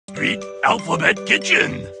Street Alphabet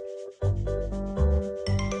Kitchen.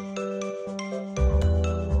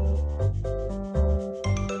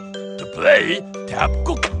 To play, tap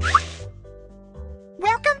cookie.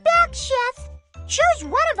 Welcome back, Chef. Choose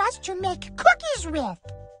one of us to make cookies with.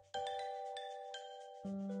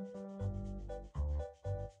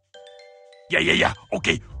 Yeah.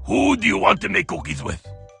 Okay, who do you want to make cookies with?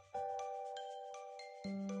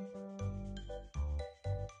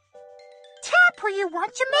 Tap who you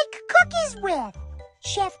want to make cookies with.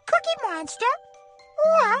 Chef Cookie Monster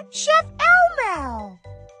or Chef Elmo.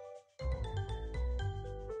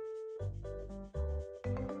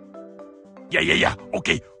 Yeah.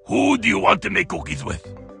 Okay, who do you want to make cookies with?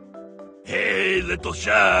 Hey, little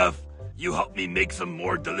chef, you help me make some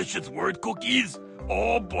more delicious word cookies?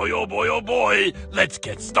 Oh boy, let's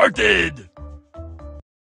get started.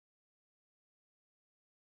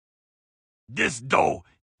 This dough,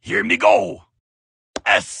 hear me go.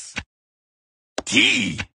 S,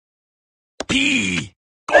 T, P,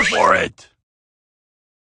 go for it.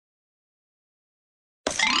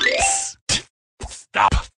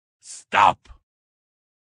 Stop.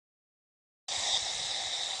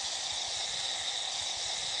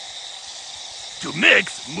 To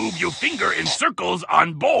mix, move your finger in circles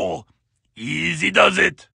on bowl. Easy does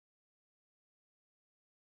it.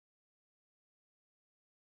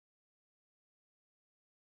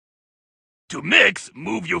 To mix,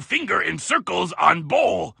 move your finger in circles on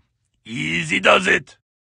bowl. Easy does it.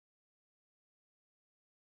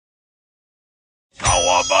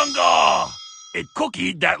 Kawabunga! A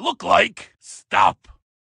cookie that look like stop.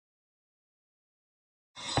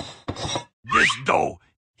 This dough,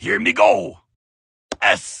 hear me go.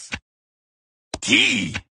 S,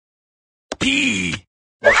 T, P,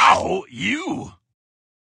 wow, you.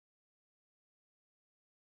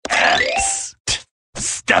 X,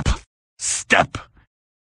 step.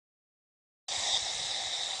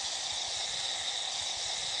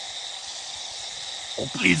 Oh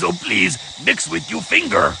please, mix with your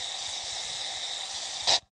finger.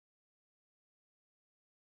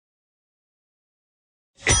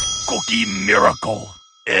 Cookie miracle.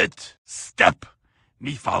 It step.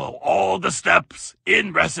 Me follow all the steps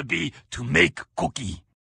in recipe to make cookie.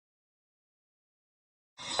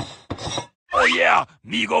 Oh yeah,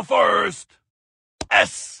 me go first.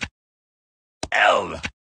 S, L,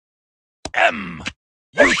 M,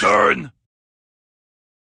 you turn.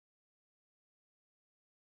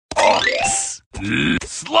 Oh,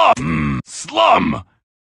 slum.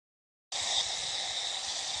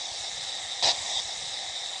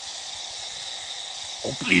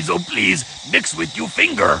 Oh please, mix with your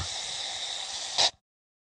finger.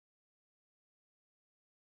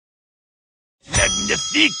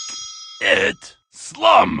 Magnifique. It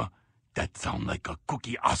slum. That sound like a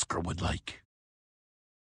cookie Oscar would like.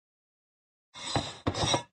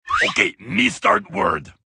 Okay, me start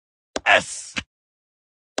word. S,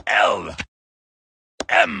 L,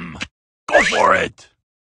 M. Go for it.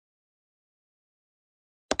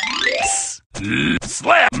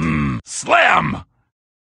 Slam.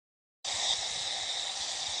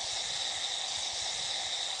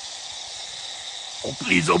 Oh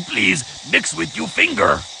please, mix with your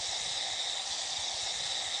finger.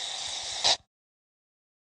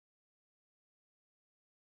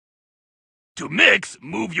 To mix,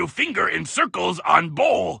 move your finger in circles on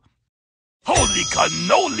bowl. Holy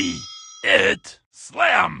cannoli! It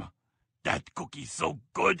slam. That cookie's so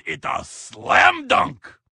good it a slam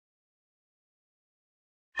dunk.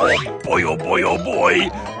 Oh boy.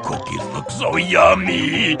 Cookies look so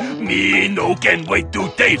yummy. Me no can wait to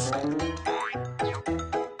taste.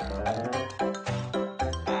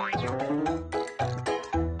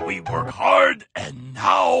 We work hard and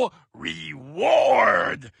now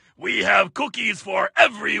reward. We have cookies for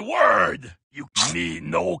every word. Me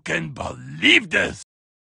no can believe this.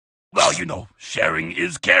 Well, sharing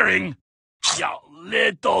is caring. Yeah,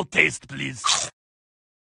 little taste, please.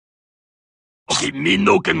 Okay, me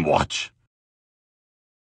no can watch.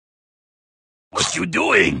 What you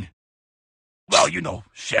doing? Well,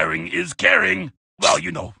 sharing is caring.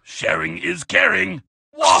 Sharing is caring.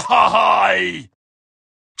 Why?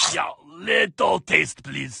 Yeah, little taste,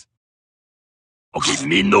 please. Okay,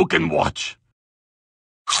 me no can watch.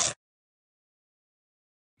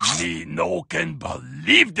 Me no can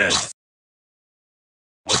believe this.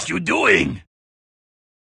 What you doing?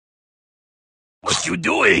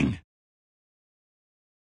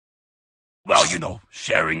 Well,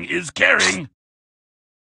 sharing is caring.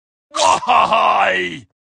 Why?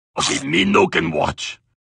 Okay, me no can watch.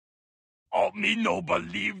 Oh, me no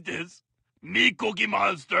believe this. Me Cookie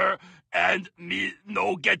Monster and me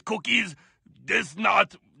no get cookies. This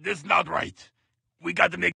not This not right. We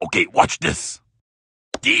got to make... Okay, watch this.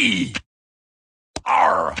 D.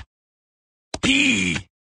 R. P.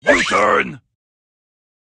 U-turn.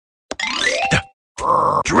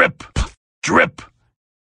 Drip. Drip.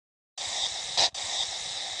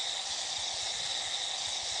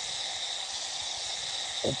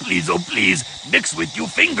 Oh please, mix with your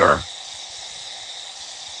finger.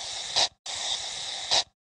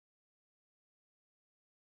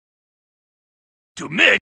 To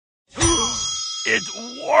mix, it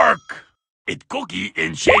work. It cookie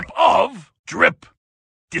in shape of drip.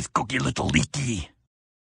 This cookie little leaky.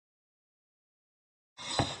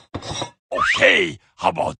 Okay, how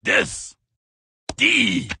about this?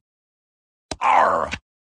 D. R.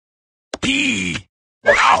 P.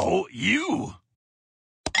 Now you.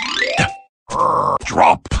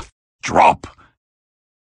 Drop. Drop.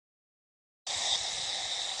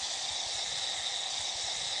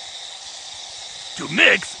 To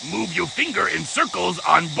mix, move your finger in circles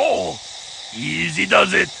on bowl. Easy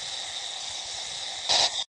does it.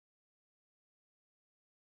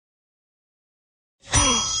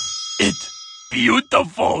 It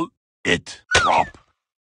beautiful. It drop.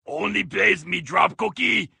 Only place me drop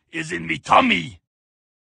cookie is in me tummy.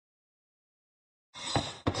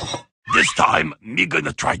 This time, me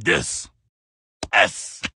gonna try this.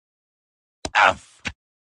 S. F.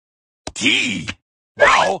 T.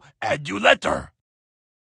 Now, add your letter.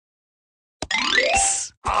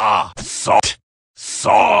 S. Ah, soft.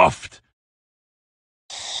 Soft.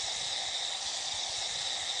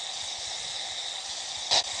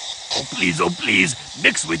 Oh please,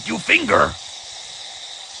 mix with your finger.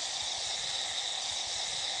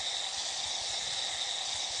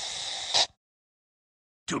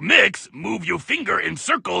 To mix, move your finger in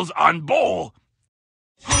circles on bowl.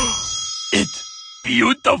 It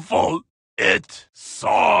beautiful. It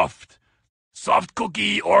soft. Soft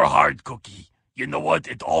cookie or hard cookie. You know what?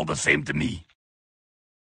 It's all the same to me.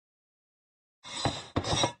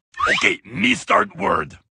 Okay, me start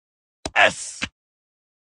word. S.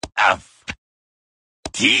 F.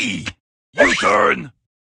 T. U-turn.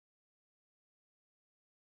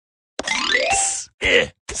 S.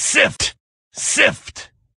 Sift.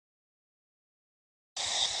 Sift.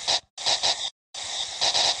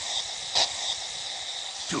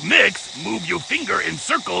 To mix, move your finger in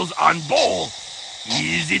circles on bowl.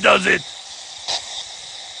 Easy does it.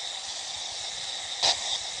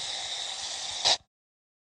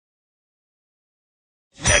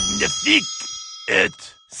 Magnifique. It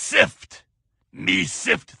sift. Me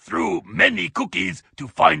sift through many cookies to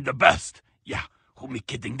find the best. Yeah, who me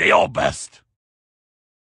kidding? They all best.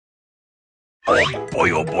 Oh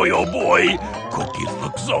boy, oh boy, oh boy. Cookies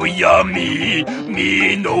look so yummy.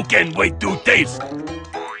 Me no can wait to taste.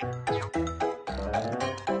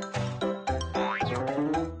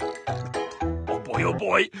 Oh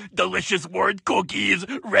boy, delicious word cookies,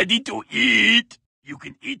 ready to eat. You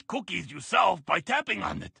can eat cookies yourself by tapping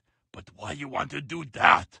on it. But why you want to do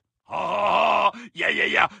that? Ah,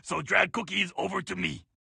 yeah. So drag cookies over to me.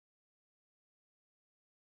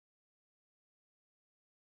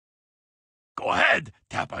 Go ahead,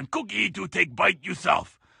 tap on cookie to take bite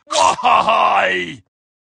yourself. Why?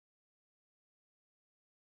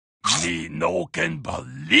 Me no can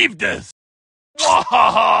believe this.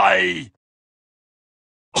 Why?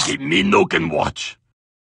 Okay, me no can watch.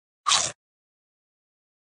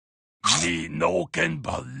 Me no can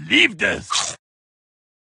believe this.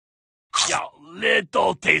 Yeah,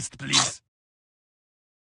 little taste, please.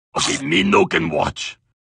 Okay, me no can watch.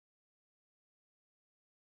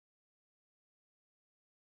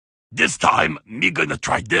 This time, me gonna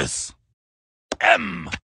try this. M.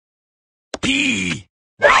 P.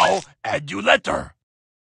 Now, add your letter.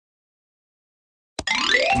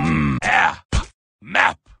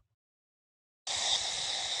 Map.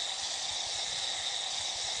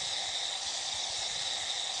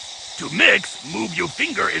 To mix, move your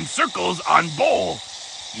finger in circles on bowl.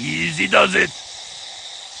 Easy does it.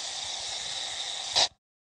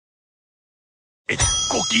 It's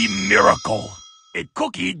Cookie Miracle. It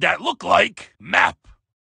cookie that look like map.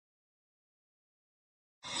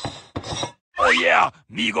 Oh yeah,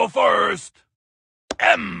 me go first.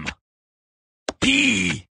 M.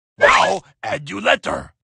 P. Now, add your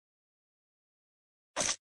letter.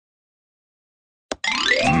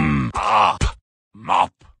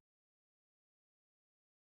 Mop.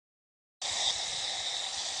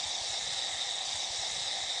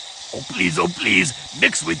 Oh please,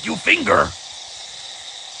 mix with your finger.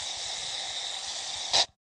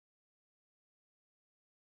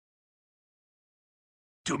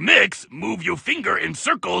 To mix, move your finger in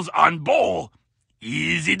circles on bowl.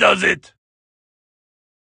 Easy does it.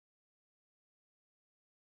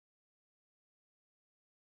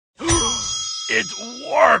 It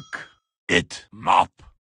work. It mop.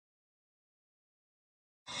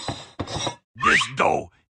 This dough,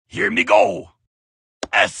 hear me go.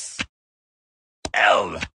 S,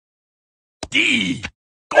 L, D,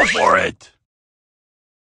 go for it.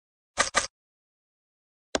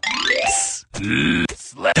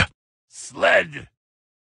 Sled, sled.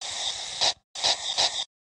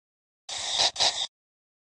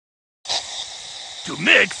 To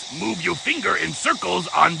mix, move your finger in circles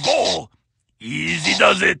on bowl. Easy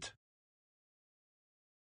does it.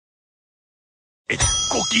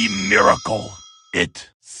 It's Cookie Miracle.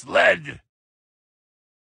 It sled.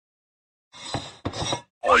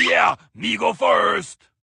 Oh yeah, me go first.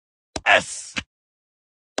 S,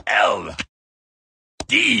 L,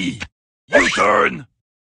 D, you turn.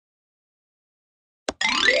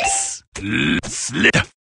 Slid,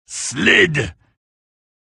 slid.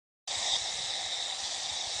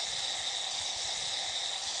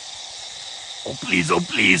 Oh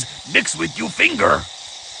please, mix with your finger.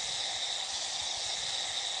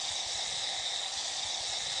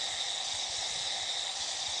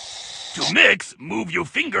 To mix, move your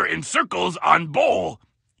finger in circles on bowl.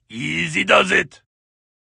 Easy does it.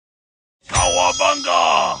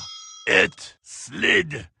 Kawabunga! It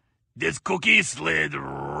slid. This cookie slid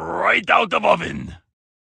right out of oven.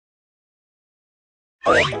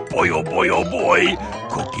 Oh boy, oh boy, oh boy.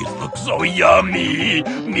 Cookies look so yummy.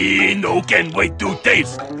 Me no can wait to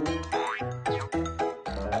taste.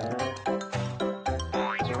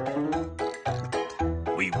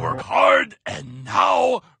 We work hard and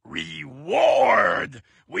now reward.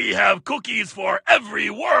 We have cookies for every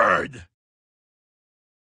word.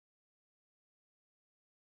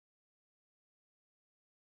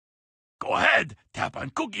 Go ahead, tap on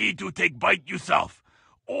Cookie to take bite yourself.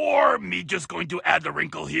 Or me just going to add a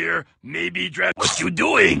wrinkle here, maybe dress. What you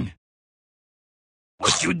doing?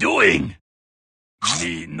 What you doing?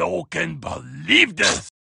 Me no can believe this.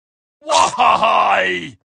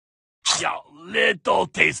 Why? Yeah, little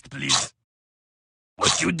taste, please.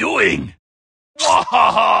 What you doing?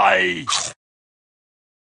 Why?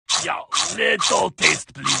 Yeah, little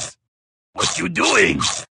taste, please. What you doing?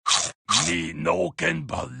 Me no can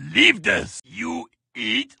believe this. You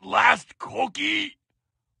eat last cookie?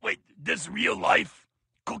 Wait, this real life?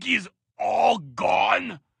 Cookies all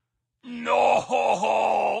gone?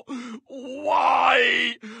 No!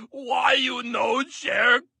 Why? Why you no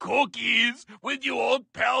share cookies with your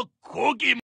old pal Cookie